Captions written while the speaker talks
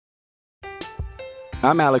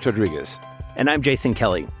I'm Alex Rodriguez. And I'm Jason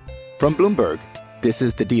Kelly. From Bloomberg, this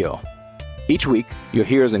is The Deal. Each week, you'll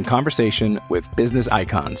hear us in conversation with business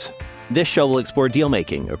icons. This show will explore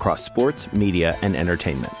deal-making across sports, media, and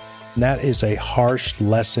entertainment. That is a harsh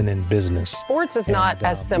lesson in business. Sports is not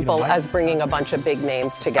as simple as bringing a bunch of big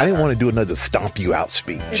names together. I didn't want to do another stomp you out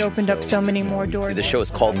speech. It opened up so many more doors. The show is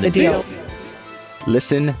called The Deal.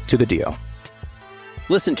 Listen to The Deal.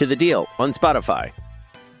 Listen to The Deal on Spotify.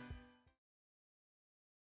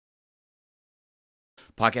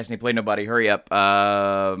 Podcast Ain't Played Nobody. Hurry up.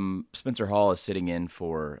 Spencer Hall is sitting in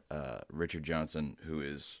for Richard Johnson, who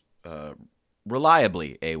is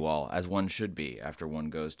reliably AWOL, as one should be after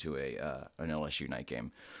one goes to an LSU night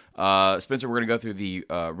game. Spencer, we're going to go through the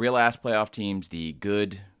real-ass playoff teams, the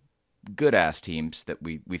good-ass teams that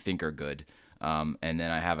we think are good. And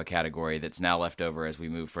then I have a category that's now left over as we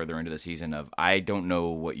move further into the season of I don't know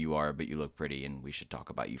what you are, but you look pretty, and we should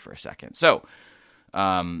talk about you for a second. So,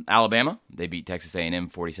 Alabama, they beat Texas A&M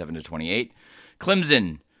 47-28.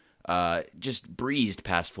 Clemson just breezed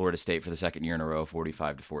past Florida State for the second year in a row,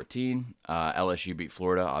 45-14. LSU beat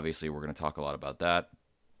Florida. Obviously, we're going to talk a lot about that.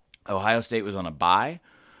 Ohio State was on a bye.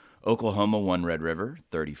 Oklahoma won Red River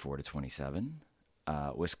 34-27.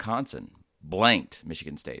 Wisconsin blanked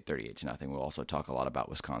Michigan State 38-0. We'll also talk a lot about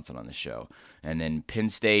Wisconsin on this show. And then Penn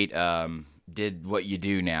State did what you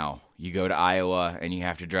do now. You go to Iowa and you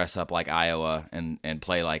have to dress up like Iowa and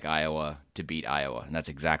play like Iowa to beat Iowa. And that's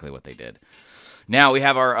exactly what they did. Now we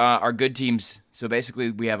have our good teams. So basically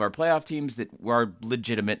we have our playoff teams that are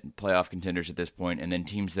legitimate playoff contenders at this point, and then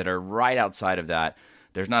teams that are right outside of that.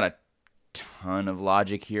 There's not a ton of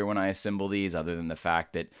logic here when I assemble these, other than the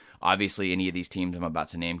fact that obviously any of these teams I'm about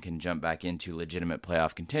to name can jump back into legitimate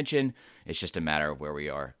playoff contention. It's just a matter of where we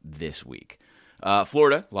are this week.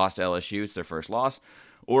 Florida lost to LSU. It's their first loss.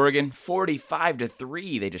 Oregon,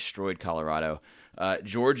 45-3. They destroyed Colorado.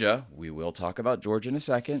 Georgia, we will talk about Georgia in a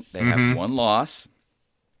second. They have one loss.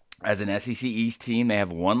 As an SEC East team, they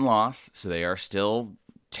have one loss, so they are still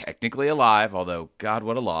technically alive, although, God,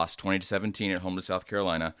 what a loss. 20-17 at home to South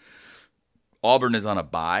Carolina. Auburn is on a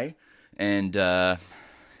bye, and,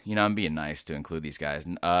 I'm being nice to include these guys.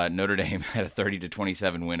 Notre Dame had a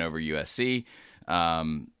 30-27 win over USC.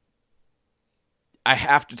 I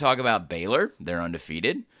have to talk about Baylor. They're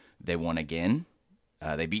undefeated. They won again.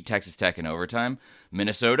 They beat Texas Tech in overtime.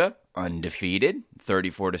 Minnesota, undefeated,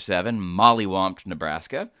 34-7, mollywomped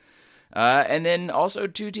Nebraska. And then also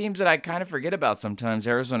two teams that I kind of forget about sometimes.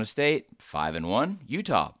 Arizona State, 5-1.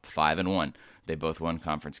 Utah, 5-1. They both won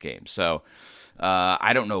conference games. So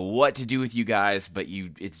I don't know what to do with you guys, but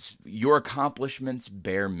it's your accomplishments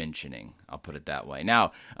bear mentioning. I'll put it that way.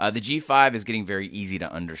 Now, the G5 is getting very easy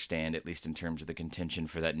to understand, at least in terms of the contention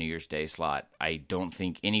for that New Year's Day slot. I don't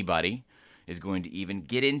think anybody is going to even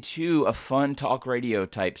get into a fun talk radio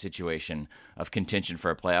type situation of contention for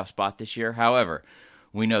a playoff spot this year. However,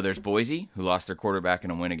 we know there's Boise, who lost their quarterback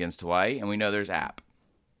in a win against Hawaii, and we know there's App.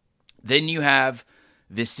 Then you have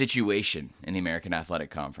this situation in the American Athletic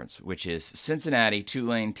Conference, which is Cincinnati,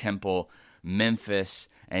 Tulane, Temple, Memphis,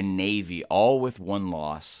 and Navy, all with one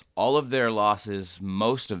loss. All of their losses,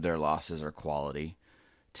 most of their losses are quality.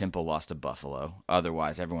 Temple lost to Buffalo.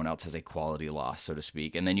 Otherwise, everyone else has a quality loss, so to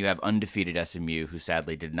speak. And then you have undefeated SMU, who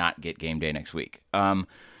sadly did not get game day next week.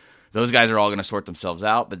 Those guys are all going to sort themselves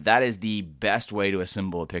out, but that is the best way to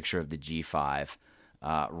assemble a picture of the G5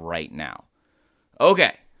 right now.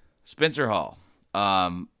 Okay, Spencer Hall.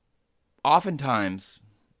 Oftentimes,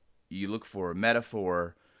 you look for a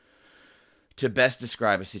metaphor to best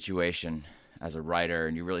describe a situation as a writer,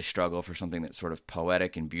 and you really struggle for something that's sort of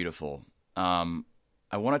poetic and beautiful.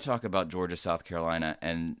 I want to talk about Georgia, South Carolina,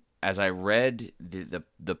 and as I read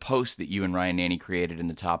the post that you and Ryan Nanny created in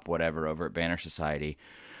the top whatever over at Banner Society,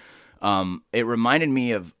 it reminded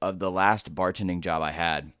me of the last bartending job I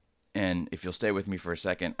had. And if you'll stay with me for a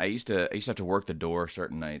second, I used to have to work the door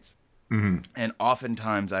certain nights. And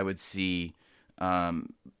oftentimes I would see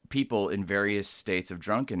people in various states of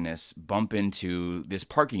drunkenness bump into this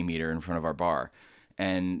parking meter in front of our bar.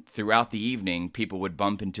 And throughout the evening, people would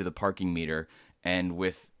bump into the parking meter and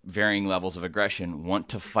with varying levels of aggression want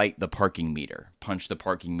to fight the parking meter, punch the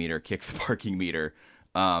parking meter, kick the parking meter.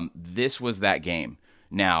 This was that game.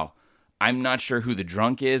 Now, I'm not sure who the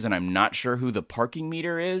drunk is, and I'm not sure who the parking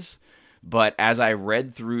meter is, but as I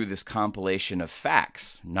read through this compilation of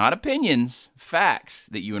facts, not opinions, facts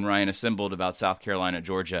that you and Ryan assembled about South Carolina,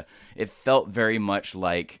 Georgia, it felt very much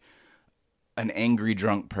like an angry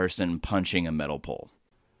drunk person punching a metal pole.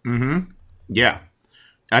 Yeah.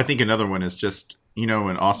 I think another one is just, in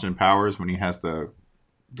Austin Powers when he has the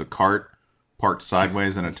cart parked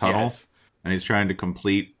sideways in a tunnel. Yes. and he's trying to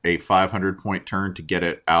complete a 500-point turn to get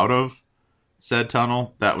it out of said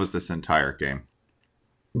tunnel. That was this entire game.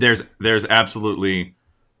 There's absolutely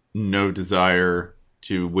no desire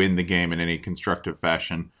to win the game in any constructive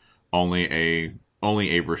fashion. Only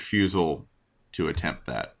a refusal to attempt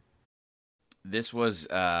that. This was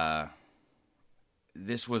an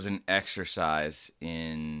exercise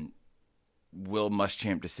in Will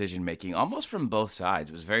Muschamp decision making, almost from both sides.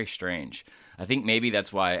 It was very strange. I think maybe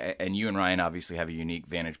that's why, and you and Ryan obviously have a unique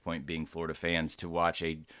vantage point being Florida fans, to watch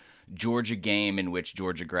a Georgia game in which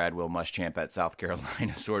Georgia grad Will Muschamp at South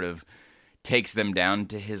Carolina sort of takes them down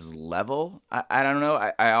to his level. I don't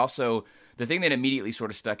know. I also, the thing that immediately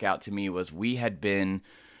sort of stuck out to me was we had been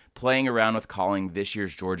playing around with calling this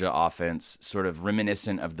year's Georgia offense sort of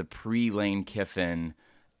reminiscent of the pre-Lane Kiffin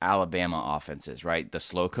Alabama offenses, right? The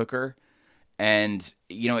slow cooker. And,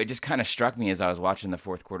 it just kind of struck me as I was watching the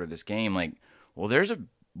fourth quarter of this game, like, well, there's a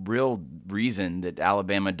real reason that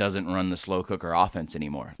Alabama doesn't run the slow cooker offense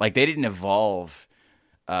anymore. Like, they didn't evolve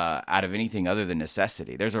out of anything other than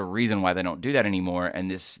necessity. There's a reason why they don't do that anymore.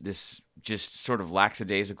 And this just sort of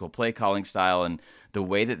lackadaisical play calling style and the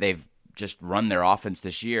way that they've just run their offense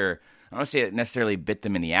this year, I don't say it necessarily bit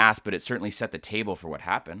them in the ass, but it certainly set the table for what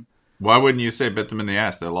happened. Why wouldn't you say bit them in the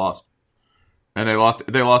ass? They lost. And they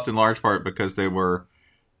lost in large part because they were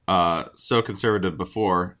so conservative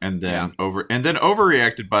before and then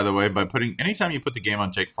overreacted, by the way, by putting, anytime you put the game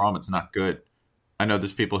on Jake Fromm, it's not good. I know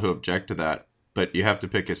there's people who object to that, but you have to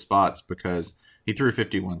pick his spots because he threw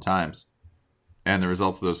 51 times. And the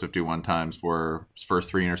results of those 51 times were his first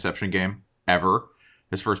 3 interception game ever,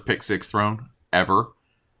 his first pick 6 thrown ever.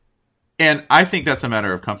 And I think that's a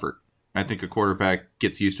matter of comfort. I think a quarterback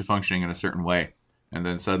gets used to functioning in a certain way. And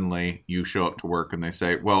then suddenly you show up to work and they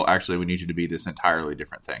say, well, actually, we need you to be this entirely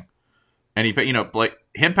different thing. And like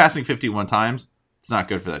him passing 51 times, it's not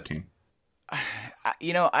good for that team.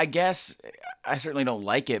 I guess I certainly don't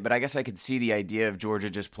like it, but I guess I could see the idea of Georgia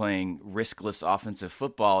just playing riskless offensive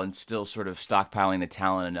football and still sort of stockpiling the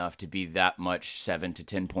talent enough to be that much 7 to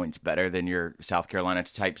 10 points better than your South Carolina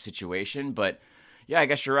type situation. But yeah, I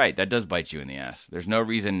guess you're right. That does bite you in the ass. There's no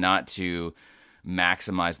reason not to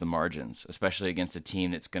maximize the margins, especially against a team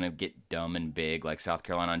that's going to get dumb and big like South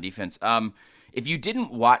Carolina on defense. If you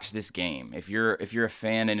didn't watch this game, if you're a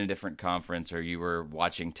fan in a different conference or you were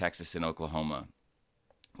watching Texas and Oklahoma,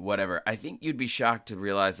 whatever, I think you'd be shocked to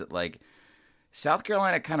realize that like South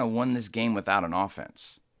Carolina kind of won this game without an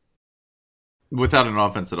offense. Without an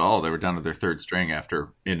offense at all. They were down to their third string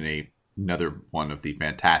after another one of the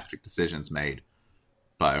fantastic decisions made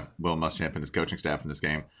by Will Muschamp and his coaching staff in this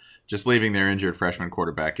game. Just leaving their injured freshman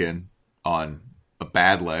quarterback in on a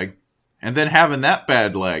bad leg and then having that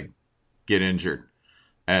bad leg get injured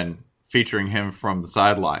and featuring him from the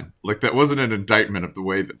sideline. Like, that wasn't an indictment of the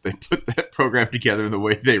way that they put that program together and the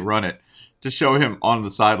way they run it to show him on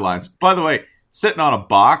the sidelines. By the way, sitting on a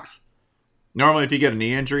box, normally if you get a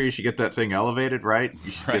knee injury, you should get that thing elevated, right?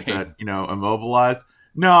 You should get that, immobilized.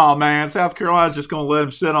 No, man, South Carolina's just going to let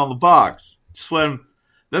him sit on the box. Just let him.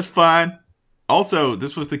 That's fine. Also,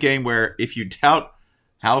 this was the game where, if you doubt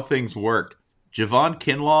how things worked, Javon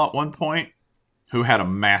Kinlaw at one point, who had a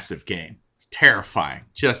massive game, it's terrifying.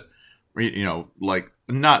 Just, like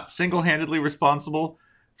not single-handedly responsible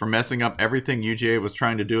for messing up everything UGA was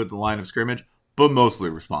trying to do at the line of scrimmage, but mostly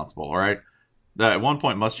responsible, all right? At one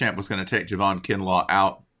point, Muschamp was going to take Javon Kinlaw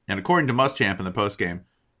out, and according to Muschamp in the postgame,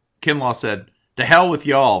 Kinlaw said, "To hell with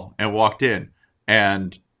y'all," and walked in.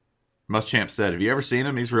 And Muschamp said, "Have you ever seen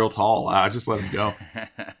him? He's real tall. I just let him go."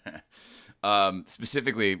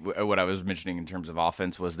 Specifically, what I was mentioning in terms of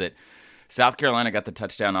offense was that South Carolina got the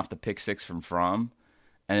touchdown off the pick 6 from Fromm,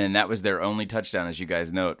 and then that was their only touchdown, as you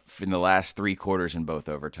guys note, in the last 3 quarters in both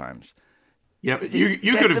overtimes. Yeah, but you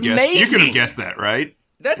could have guessed. You could have guessed that, right?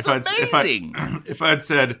 That's amazing. If I'd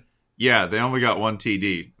said, yeah, they only got 1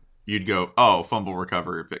 TD, you'd go, oh, fumble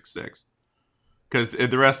recovery, pick 6. Because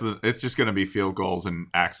the rest of it's just going to be field goals and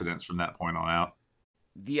accidents from that point on out.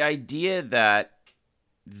 The idea that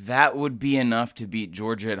would be enough to beat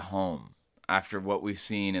Georgia at home after what we've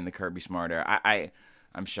seen in the Kirby Smart era,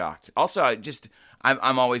 I'm shocked. Also,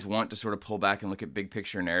 I'm always want to sort of pull back and look at big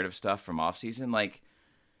picture narrative stuff from offseason. Like,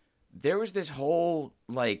 there was this whole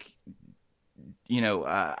I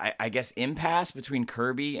guess impasse between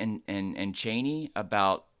Kirby and Chaney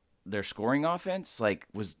about their scoring offense. Like,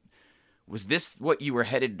 was this what you were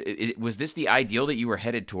headed? Was this the ideal that you were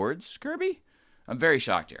headed towards, Kirby? I'm very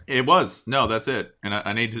shocked here. It was. No, that's it. And I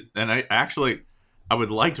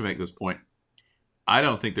would like to make this point. I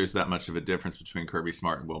don't think there's that much of a difference between Kirby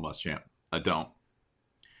Smart and Will Muschamp. I don't.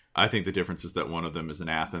 I think the difference is that one of them is in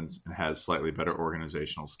Athens and has slightly better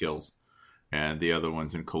organizational skills. and the other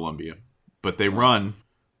one's in Columbia. But they run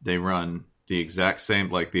the exact same,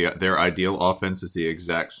 like their ideal offense is the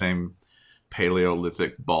exact same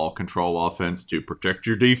Paleolithic ball control offense to protect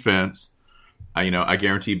your defense. I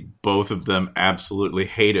guarantee both of them absolutely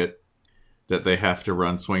hate it that they have to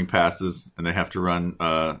run swing passes and they have to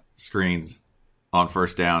run screens on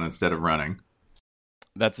first down instead of running.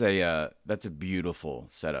 That's a beautiful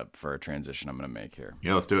setup for a transition I'm going to make here.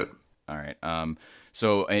 Yeah, let's do it. All right.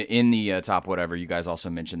 So in the top whatever, you guys also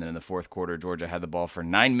mentioned that in the fourth quarter, Georgia had the ball for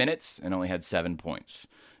 9 minutes and only had 7 points.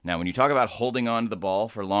 Now, when you talk about holding on to the ball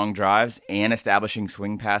for long drives and establishing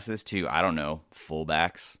swing passes to, I don't know,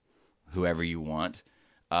 fullbacks, whoever you want,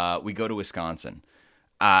 we go to Wisconsin.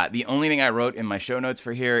 The only thing I wrote in my show notes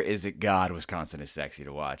for here is that, God, Wisconsin is sexy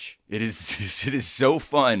to watch. It is so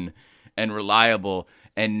fun and reliable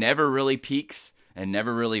and never really peaks and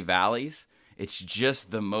never really valleys. It's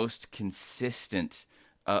just the most consistent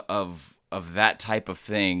of that type of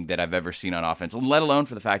thing that I've ever seen on offense, let alone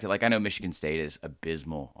for the fact that, like, I know Michigan State is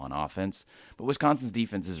abysmal on offense, but Wisconsin's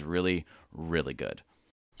defense is really, really good.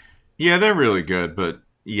 Yeah, they're really good, but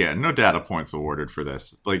yeah, no data points awarded for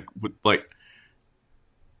this. Like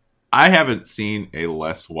I haven't seen a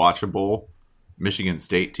less watchable Michigan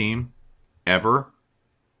State team ever,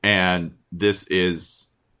 and this is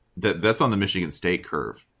that's on the Michigan State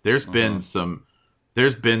curve. There's been some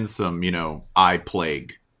eye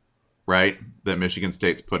plague, right? That Michigan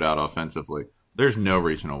State's put out offensively. There's no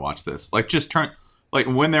reason to watch this. Like,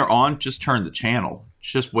 when they're on, just turn the channel.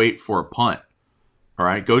 Just wait for a punt. All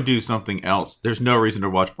right, go do something else. There's no reason to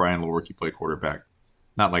watch Brian Lewerke play quarterback.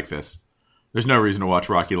 Not like this. There's no reason to watch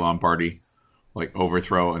Rocky Lombardi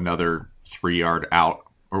overthrow another 3-yard out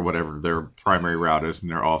or whatever their primary route is in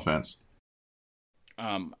their offense.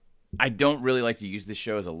 I don't really like to use this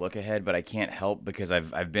show as a look ahead, but I can't help because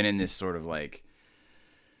I've been in this sort of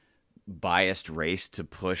biased race to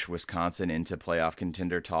push Wisconsin into playoff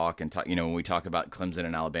contender talk and talk, when we talk about Clemson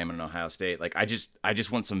and Alabama and Ohio State, I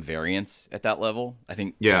just want some variance at that level. I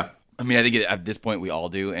think at this point we all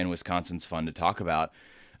do, and Wisconsin's fun to talk about.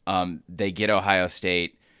 They get Ohio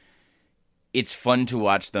State. It's fun to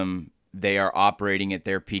watch them. They are operating at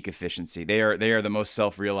their peak efficiency. They are the most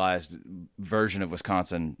self-realized version of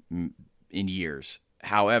Wisconsin in years.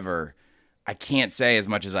 However, I can't say, as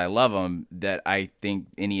much as I love them, that I think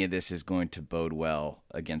any of this is going to bode well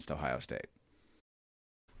against Ohio State.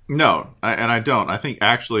 No, I don't. I think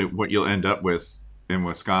actually what you'll end up with in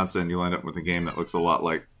Wisconsin, you'll end up with a game that looks a lot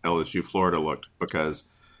like LSU Florida looked, because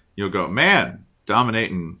you'll go, man,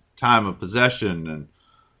 dominating time of possession, and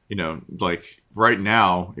right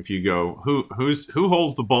now, if you go, who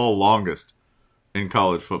holds the ball longest in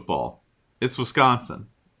college football? It's Wisconsin,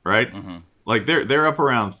 right? Mm-hmm. They're up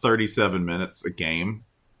around 37 minutes a game.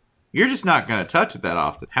 You're just not going to touch it that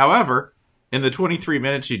often. However, in the 23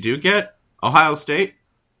 minutes you do get, Ohio State,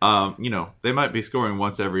 they might be scoring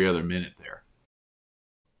once every other minute there.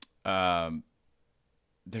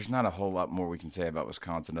 There's not a whole lot more we can say about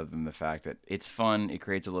Wisconsin other than the fact that it's fun. It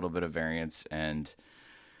creates a little bit of variance, and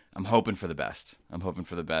I'm hoping for the best.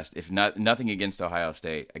 If nothing against Ohio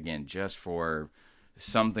State, again, just for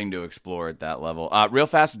something to explore at that level. Real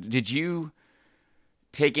fast, did you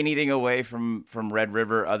take anything away from Red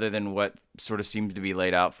River other than what sort of seems to be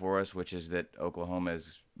laid out for us, which is that Oklahoma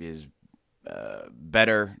is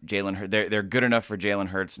better? Jalen Hurts, they're good enough for Jalen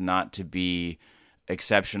Hurts not to be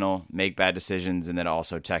exceptional, make bad decisions, and then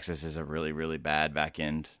also Texas is a really, really bad back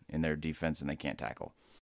end in their defense, and they can't tackle.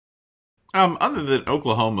 Other than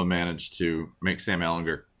Oklahoma managed to make Sam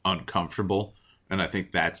Ehlinger uncomfortable, and I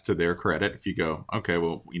think that's to their credit. If you go, okay,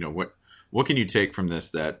 well, what can you take from this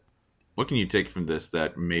that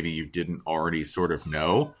maybe you didn't already sort of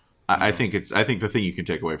know? I think the thing you can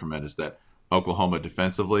take away from it is that Oklahoma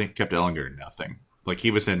defensively kept Ehlinger to nothing.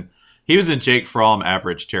 He was in Jake Fromm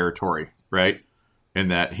average territory, right? In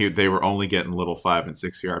that they were only getting little 5 and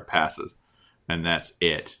 6 yard passes, and that's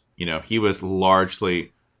it. He was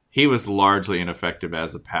largely ineffective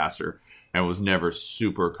as a passer and was never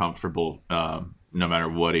super comfortable no matter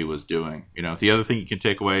what he was doing. The other thing you can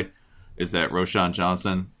take away is that Roschon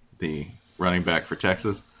Johnson, the running back for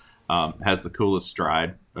Texas, has the coolest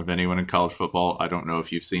stride of anyone in college football. I don't know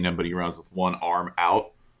if you've seen him, but he runs with one arm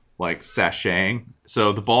out, sashaying.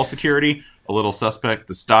 So the ball security, a little suspect.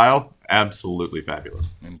 The style, absolutely fabulous.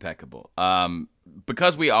 Impeccable.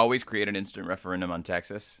 Because we always create an instant referendum on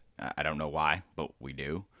Texas, I don't know why, but we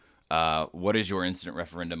do. What is your instant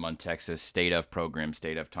referendum on Texas? State of program,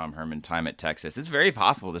 state of Tom Herman, time at Texas. It's very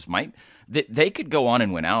possible they could go on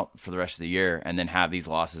and win out for the rest of the year and then have these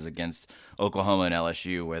losses against Oklahoma and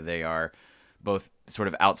LSU where they are both sort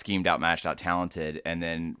of out-schemed, outmatched, out-talented, and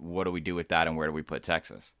then what do we do with that, and where do we put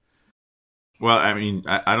Texas? Well, I mean,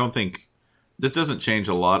 I don't think this doesn't change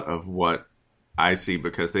a lot of what I see,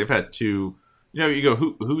 because they've had two. You go,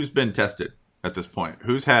 who's been tested at this point?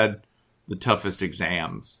 Who's had the toughest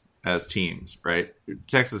exams as teams, right?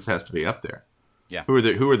 Texas has to be up there. Yeah.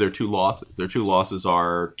 Who are their two losses? Their two losses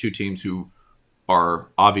are two teams who are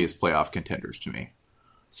obvious playoff contenders to me.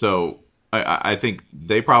 So I think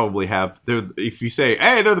they probably have. If you say,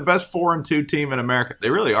 hey, they're the best 4-2 team in America, they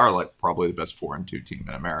really are like probably the best 4-2 team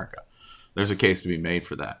in America. There's a case to be made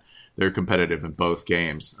for that. They're competitive in both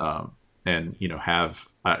games, and have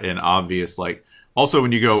an obvious like. Also,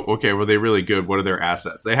 when you go, okay, well, they're really good. What are their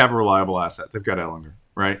assets? They have a reliable asset. They've got Ehlinger,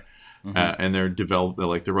 right? Mm-hmm. And they're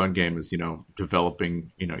like the run game is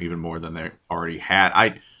developing even more than they already had.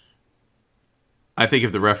 I think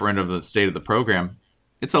if the referendum of the state of the program,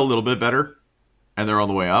 it's a little bit better, and they're on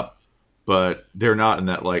the way up, but they're not in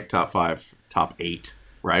that like top 5, top 8,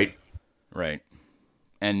 right? Right.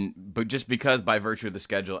 But just because by virtue of the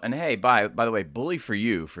schedule, and hey, by the way, bully for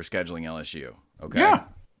you for scheduling LSU. Okay. Yeah.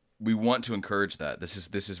 We want to encourage that.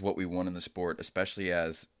 This is what we want in the sport, especially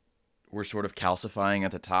as we're sort of calcifying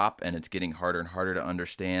at the top, and it's getting harder and harder to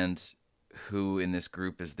understand who in this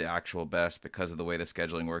group is the actual best because of the way the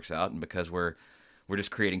scheduling works out, and because we're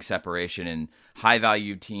just creating separation in high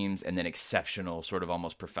value teams and then exceptional, sort of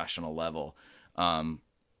almost professional level.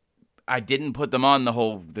 I didn't put them on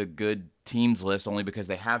the good teams list only because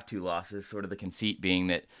they have 2 losses, sort of the conceit being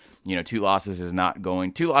that, 2 losses in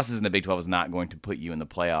the Big 12 is not going to put you in the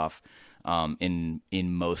playoff in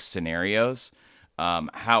most scenarios.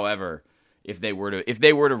 However, if they were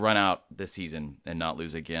to run out this season and not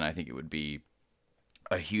lose again, I think it would be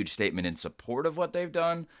a huge statement in support of what they've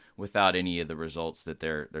done without any of the results that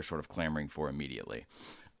they're sort of clamoring for immediately.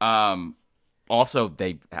 Also,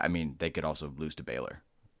 they could also lose to Baylor.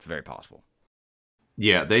 It's very possible.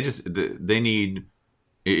 Yeah, they need.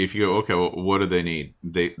 If you go, okay, well, what do they need?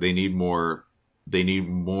 They need more. They need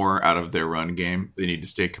more out of their run game. They need to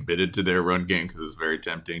stay committed to their run game, because it's very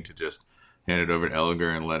tempting to just hand it over to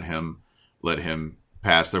Ehlinger and let him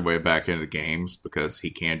pass their way back into games, because he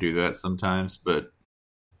can do that sometimes. But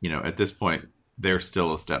at this point, they're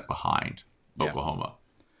still a step behind Oklahoma.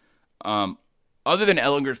 Other than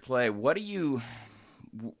Ehlinger's play,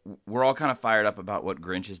 we're all kind of fired up about what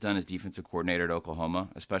Grinch has done as defensive coordinator at Oklahoma,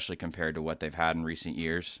 especially compared to what they've had in recent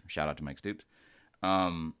years. Shout out to Mike Stoops.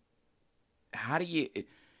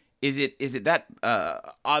 Is it that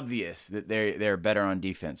obvious that they're better on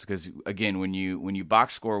defense? Because again, when you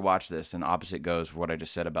box score watch this, and opposite goes what I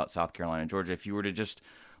just said about South Carolina and Georgia. If you were to just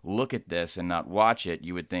look at this and not watch it,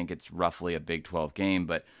 you would think it's roughly a Big 12 game,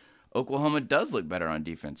 but Oklahoma does look better on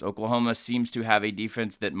defense. Oklahoma seems to have a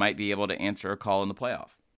defense that might be able to answer a call in the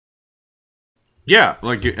playoff. Yeah,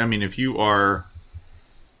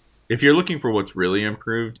 if you're looking for what's really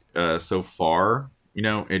improved so far,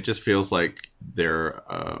 it just feels like they're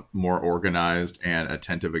more organized and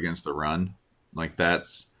attentive against the run. Like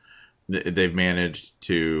they've managed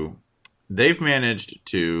to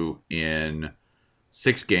in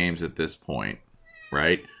 6 games at this point,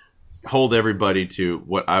 right? Hold everybody to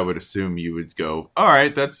what I would assume you would go, all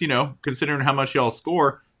right, that's, considering how much y'all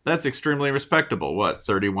score, that's extremely respectable.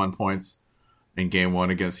 31 points in game 1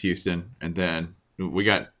 against Houston. And then we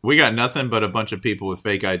got nothing but a bunch of people with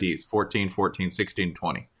fake IDs, 14, 16,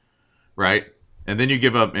 20, right? And then you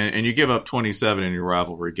give up, and you give up 27 in your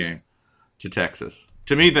rivalry game to Texas.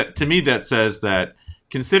 To me, that says that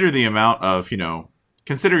consider the amount of,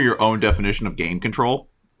 consider your own definition of game control,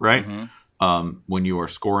 right? Mm-hmm. When you are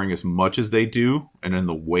scoring as much as they do and in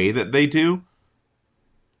the way that they do,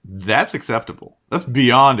 that's acceptable. That's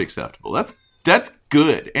beyond acceptable. That's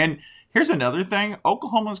good. And here's another thing.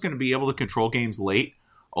 Oklahoma's going to be able to control games late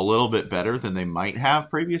a little bit better than they might have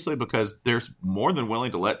previously, because they're more than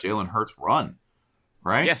willing to let Jalen Hurts run,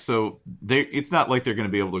 right? Yes. So it's not like they're going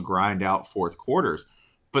to be able to grind out fourth quarters,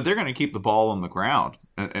 but they're going to keep the ball on the ground,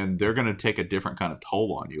 and they're going to take a different kind of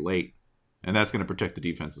toll on you late, and that's going to protect the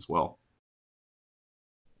defense as well.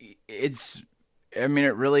 It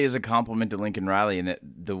really is a compliment to Lincoln Riley, and that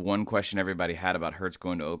the one question everybody had about Hurts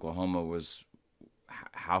going to Oklahoma was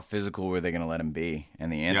how physical were they going to let him be?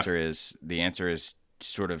 And the answer is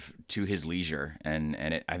sort of to his leisure,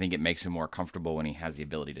 and I think it makes him more comfortable when he has the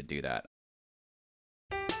ability to do that.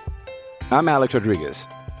 I'm Alex Rodriguez.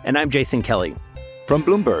 And I'm Jason Kelly. From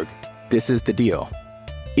Bloomberg, this is The Deal.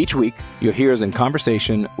 Each week, you'll hear us in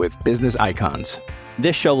conversation with business icons.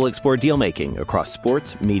 This show will explore deal-making across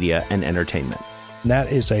sports, media, and entertainment. And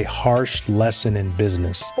that is a harsh lesson in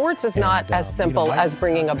business. Sports is not as simple as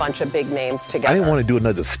bringing a bunch of big names together. I didn't want to do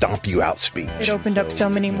another stomp you out speech. It opened up so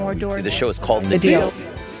many more doors. The show is called The Deal.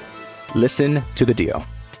 Listen to the deal.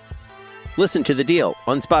 Listen to The Deal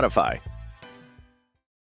on Spotify.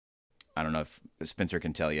 I don't know if Spencer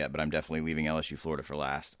can tell yet, but I'm definitely leaving LSU Florida for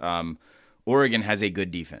last. Oregon has a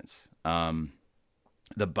good defense.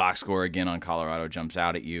 The box score again on Colorado jumps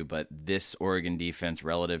out at you, but this Oregon defense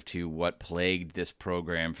relative to what plagued this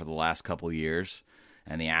program for the last couple years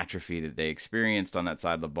and the atrophy that they experienced on that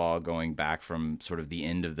side of the ball going back from sort of the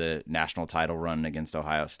end of the national title run against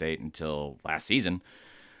Ohio State until last season,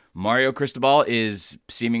 Mario Cristobal is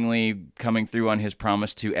seemingly coming through on his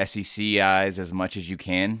promise to SEC eyes as much as you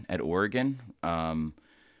can at Oregon.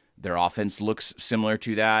 Their offense looks similar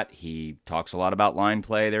to that. He talks a lot about line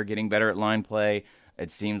play. They're getting better at line play.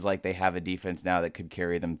 It seems like they have a defense now that could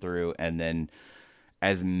carry them through. And then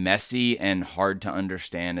as messy and hard to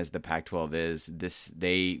understand as the Pac-12 is,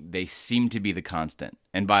 they seem to be the constant.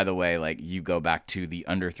 And by the way, like you go back to the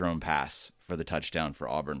underthrown pass for the touchdown for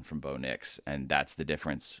Auburn from Bo Nix, and that's the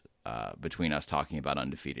difference between us talking about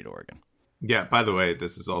undefeated Oregon. Yeah, by the way,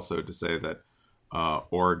 this is also to say that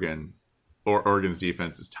Oregon's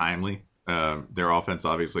defense is timely. Their offense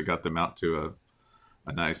obviously got them out to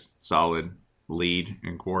a nice, solid lead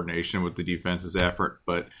in coordination with the defense's effort,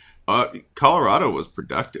 but Colorado was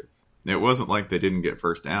productive. It wasn't like they didn't get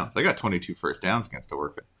first downs. They got 22 first downs against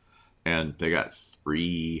Oregon, and they got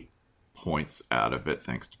 3 points out of it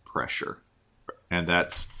thanks to pressure. And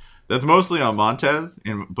that's mostly on Montez.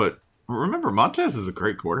 But remember, Montez is a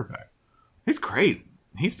great quarterback. He's great.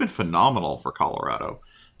 He's been phenomenal for Colorado.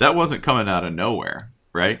 That wasn't coming out of nowhere,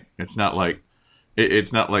 right? It's not like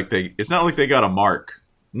they got a mark.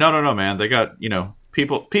 No, man. They got,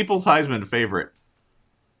 people's Heisman favorite,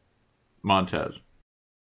 Montez.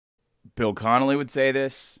 Bill Connolly would say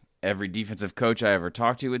this. Every defensive coach I ever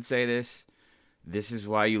talked to would say this. This is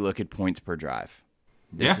why you look at points per drive.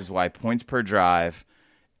 This is why points per drive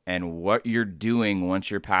and what you're doing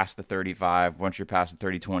once you're past the 35, once you're past the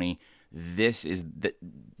 30-20, this is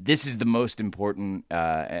the most important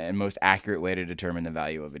and most accurate way to determine the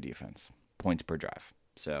value of a defense. Points per drive.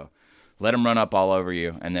 So let them run up all over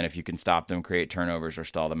you, and then if you can stop them, create turnovers, or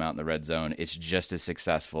stall them out in the red zone, it's just as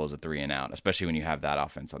successful as a 3-and-out, especially when you have that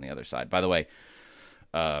offense on the other side. By the way,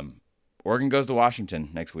 Oregon goes to Washington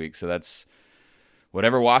next week, so that's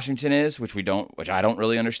whatever Washington is, which I don't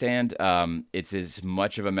really understand. It's as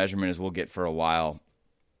much of a measurement as we'll get for a while.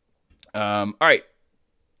 All right,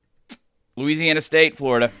 Louisiana State,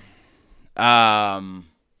 Florida. There's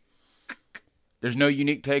no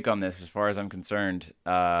unique take on this as far as I'm concerned.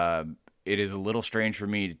 It is a little strange for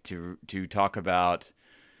me to talk about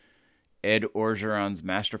Ed Orgeron's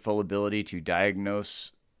masterful ability to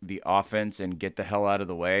diagnose the offense and get the hell out of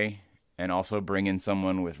the way, and also bring in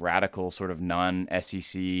someone with radical sort of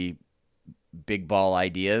non-SEC big ball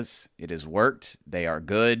ideas. It has worked. They are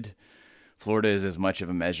good. Florida is as much of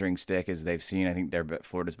a measuring stick as they've seen. I think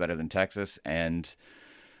Florida's better than Texas, and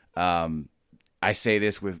I say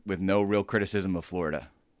this with no real criticism of Florida.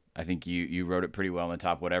 I think you wrote it pretty well in the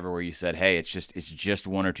top whatever, where you said, hey, it's just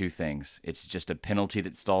one or two things. It's just a penalty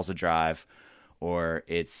that stalls a drive, or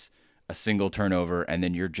it's a single turnover, and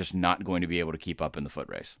then you're just not going to be able to keep up in the foot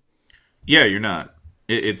race. Yeah, you're not.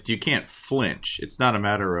 You can't flinch. It's not a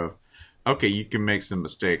matter of, okay, you can make some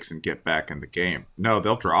mistakes and get back in the game. No,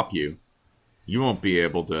 they'll drop you. You won't be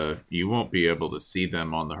able to see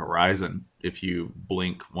them on the horizon if you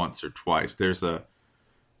blink once or twice. There's a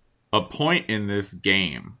point in this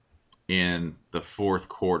game in the fourth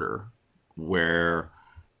quarter where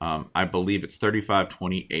I believe it's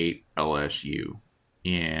 35-28 LSU,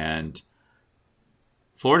 and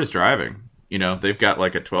Florida's driving. They've got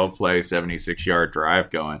like a 12-play, 76-yard drive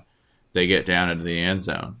going. They get down into the end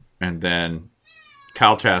zone, and then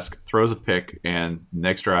Kyle Trask throws a pick, and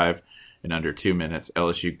next drive, in under 2 minutes,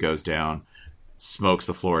 LSU goes down, smokes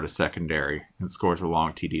the Florida secondary, and scores a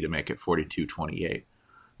long TD to make it 42-28.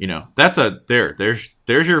 That's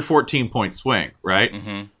there's your 14-point swing, right?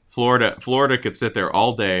 Mm-hmm. Florida could sit there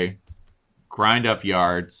all day, grind up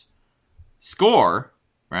yards, score,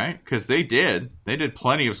 right? Because they did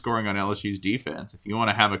plenty of scoring on LSU's defense. If you want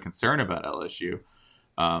to have a concern about LSU,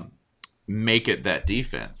 make it that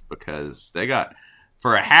defense, because they got,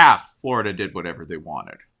 for a half, Florida did whatever they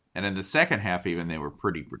wanted. And in the second half, even, they were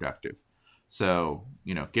pretty productive. So,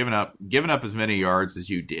 giving up as many yards as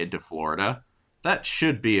you did to Florida, that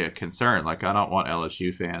should be a concern. Like, I don't want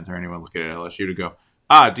LSU fans or anyone looking at LSU to go,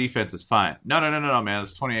 defense is fine. No, man.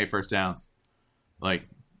 It's 28 first downs. Like,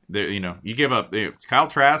 you give up. Kyle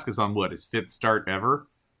Trask is on his fifth start ever.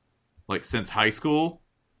 like since high school,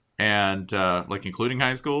 and like including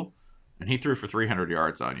high school, and he threw for 300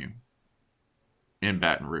 yards on you in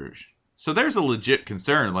Baton Rouge. So there's a legit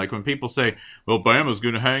concern. Like when people say, well, Bama's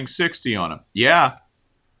going to hang 60 on him. Yeah.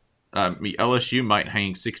 LSU might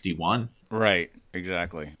hang 61. Right.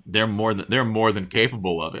 Exactly. They're more than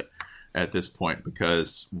capable of it at this point,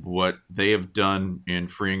 because what they have done in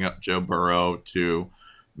freeing up Joe Burrow to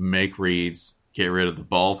make reads, get rid of the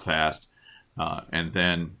ball fast, and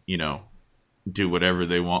then, do whatever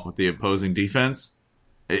they want with the opposing defense.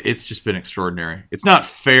 It's just been extraordinary. It's not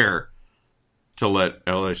fair to let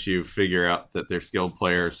LSU figure out that their skilled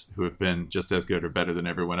players who have been just as good or better than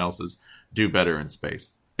everyone else's do better in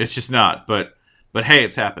space. It's just not. But hey,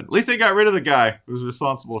 it's happened. At least they got rid of the guy who was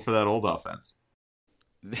responsible for that old offense.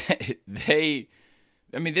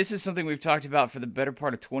 This is something we've talked about for the better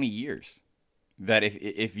part of 20 years. That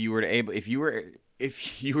if you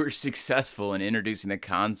were successful in introducing the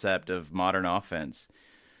concept of modern offense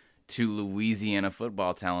to Louisiana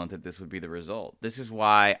football talent, that this would be the result. This is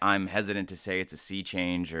why I'm hesitant to say it's a sea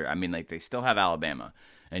change, or they still have Alabama,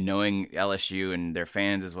 and knowing LSU and their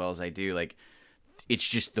fans as well as I do, it's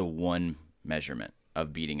just the one measurement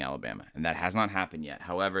of beating Alabama, and that has not happened yet.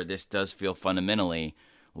 However, this does feel fundamentally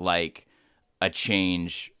like a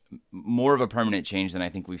change, more of a permanent change than I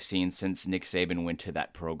think we've seen since Nick Saban went to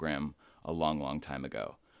that program a long, long time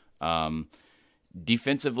ago.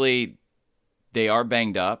 Defensively, they are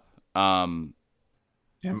banged up. And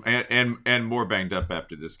more banged up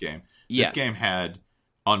after this game. Yes. This game had,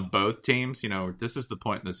 on both teams, this is the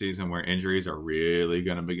point in the season where injuries are really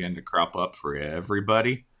going to begin to crop up for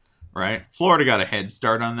everybody, right? Florida got a head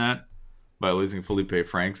start on that by losing Felipe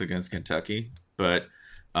Franks against Kentucky, but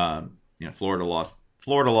Florida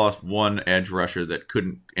lost one edge rusher that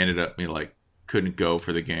couldn't go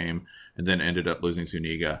for the game, and then ended up losing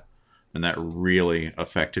Zuniga, and that really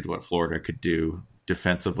affected what Florida could do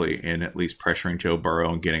defensively in at least pressuring Joe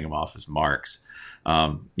Burrow and getting him off his marks.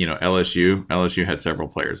 LSU had several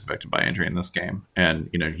players affected by injury in this game, and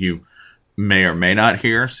you may or may not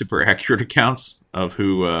hear super accurate accounts of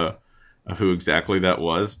who exactly that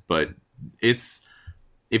was, but if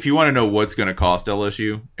you want to know what's going to cost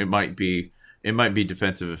LSU, it might be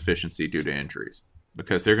defensive efficiency due to injuries,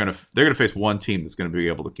 because they're going to face one team that's going to be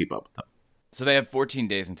able to keep up with them. So they have 14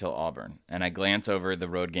 days until Auburn, and I glance over the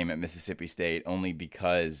road game at Mississippi State only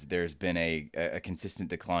because there's been a consistent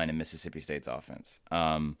decline in Mississippi State's offense.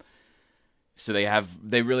 So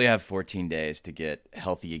they really have 14 days to get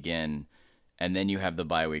healthy again, and then you have the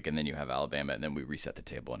bye week, and then you have Alabama, and then we reset the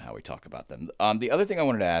table and how we talk about them. The other thing I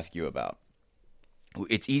wanted to ask you about,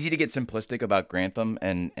 it's easy to get simplistic about Grantham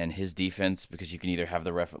and his defense, because you can either have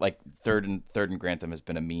the third and Grantham has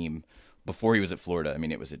been a meme before he was at Florida.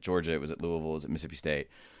 It was at Georgia, it was at Louisville, it was at Mississippi State.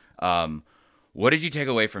 What did you take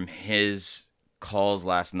away from his calls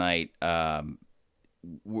last night?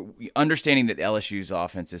 Understanding that LSU's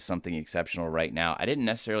offense is something exceptional right now, I didn't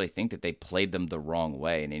necessarily think that they played them the wrong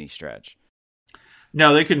way in any stretch.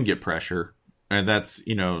 No, they couldn't get pressure, and that's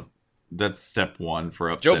step one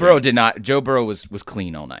for upsetting. Joe Burrow was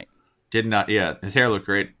clean all night. Did not. Yeah, his hair looked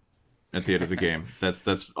great at the end of the game.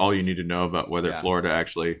 That's all you need to know about whether Florida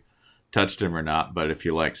actually touched him or not. But if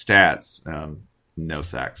you like stats, no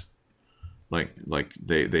sacks. Like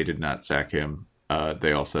they did not sack him.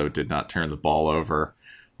 They also did not turn the ball over,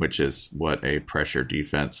 which is what a pressure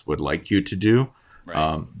defense would like you to do.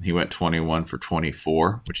 Right. He went 21 for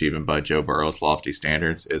 24, which even by Joe Burrow's lofty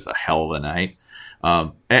standards is a hell of a night.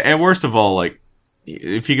 And worst of all,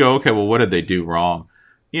 if you go, okay, well, what did they do wrong?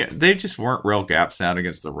 Yeah, they just weren't real gap sound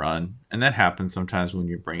against the run, and that happens sometimes when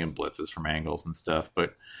you bring in blitzes from angles and stuff.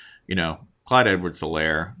 But Clyde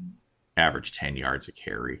Edwards-Helaire averaged 10 yards a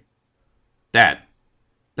carry.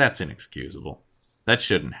 That's inexcusable. That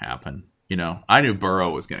shouldn't happen. I knew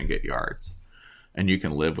Burrow was going to get yards, and you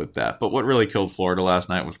can live with that. But what really killed Florida last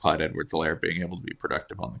night was Clyde Edwards-Helaire being able to be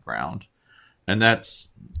productive on the ground, and that's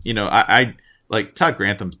I Todd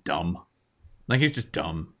Grantham's dumb. He's just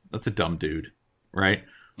dumb. That's a dumb dude, right?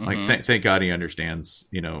 Mm-hmm. Thank God he understands,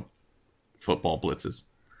 football blitzes.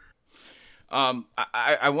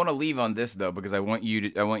 I want to leave on this though, because I want you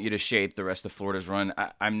to shape the rest of Florida's run.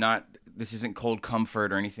 I'm not. This isn't cold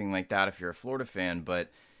comfort or anything like that if you're a Florida fan,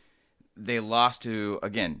 but they lost to,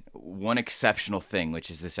 again, one exceptional thing,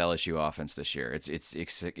 which is this LSU offense this year. It's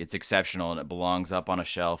exceptional, and it belongs up on a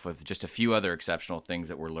shelf with just a few other exceptional things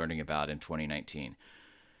that we're learning about in 2019.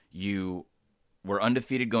 You were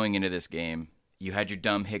undefeated going into this game. You had your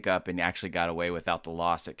dumb hiccup and actually got away without the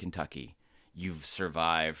loss at Kentucky. You've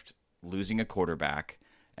survived losing a quarterback.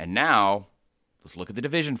 And now, let's look at the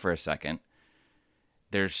division for a second.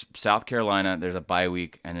 there's South Carolina, there's a bye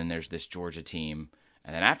week, and then there's this Georgia team.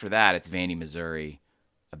 And then after that, it's Vandy, Missouri,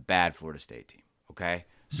 a bad Florida State team. Okay?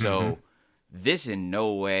 So this in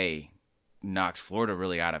no way knocks Florida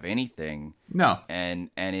really out of anything. No. And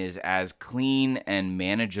is as clean and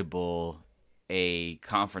manageable a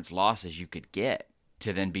conference loss as you could get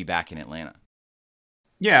to then be back in Atlanta.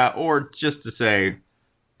 Yeah, or just to say,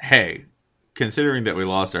 hey, considering that we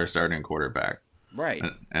lost our starting quarterback, right,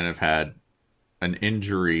 and have had an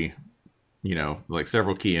injury, like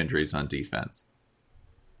several key injuries on defense,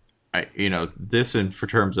 this in for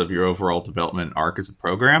terms of your overall development arc as a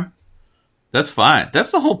program, that's fine.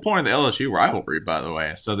 That's the whole point of the LSU rivalry, by the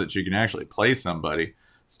way, so that you can actually play somebody,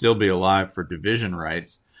 still be alive for division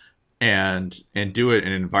rights, and do it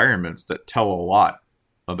in environments that tell a lot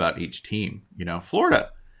about each team.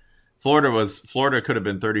 Florida could have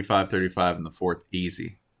been 35-35 in the fourth,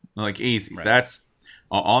 easy. Easy. Right. That's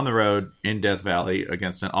on the road in Death Valley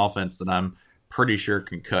against an offense that I'm pretty sure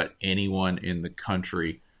can cut anyone in the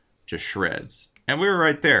country to shreds. And we were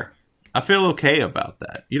right there. I feel okay about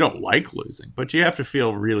that. You don't like losing, but you have to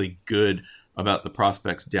feel really good about the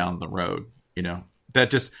prospects down the road.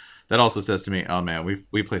 That also says to me, oh man,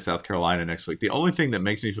 we play South Carolina next week. The only thing that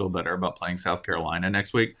makes me feel better about playing South Carolina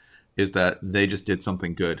next week is that they just did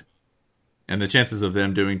something good. And the chances of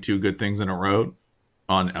them doing two good things in a row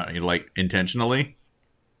intentionally,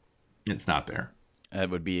 it's not there. That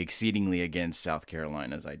would be exceedingly against South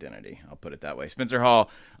Carolina's identity. I'll put it that way. Spencer Hall,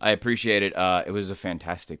 I appreciate it. It was a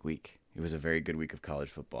fantastic week. It was a very good week of college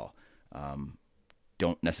football.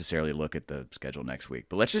 Don't necessarily look at the schedule next week,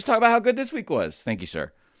 but let's just talk about how good this week was. Thank you,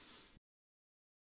 sir.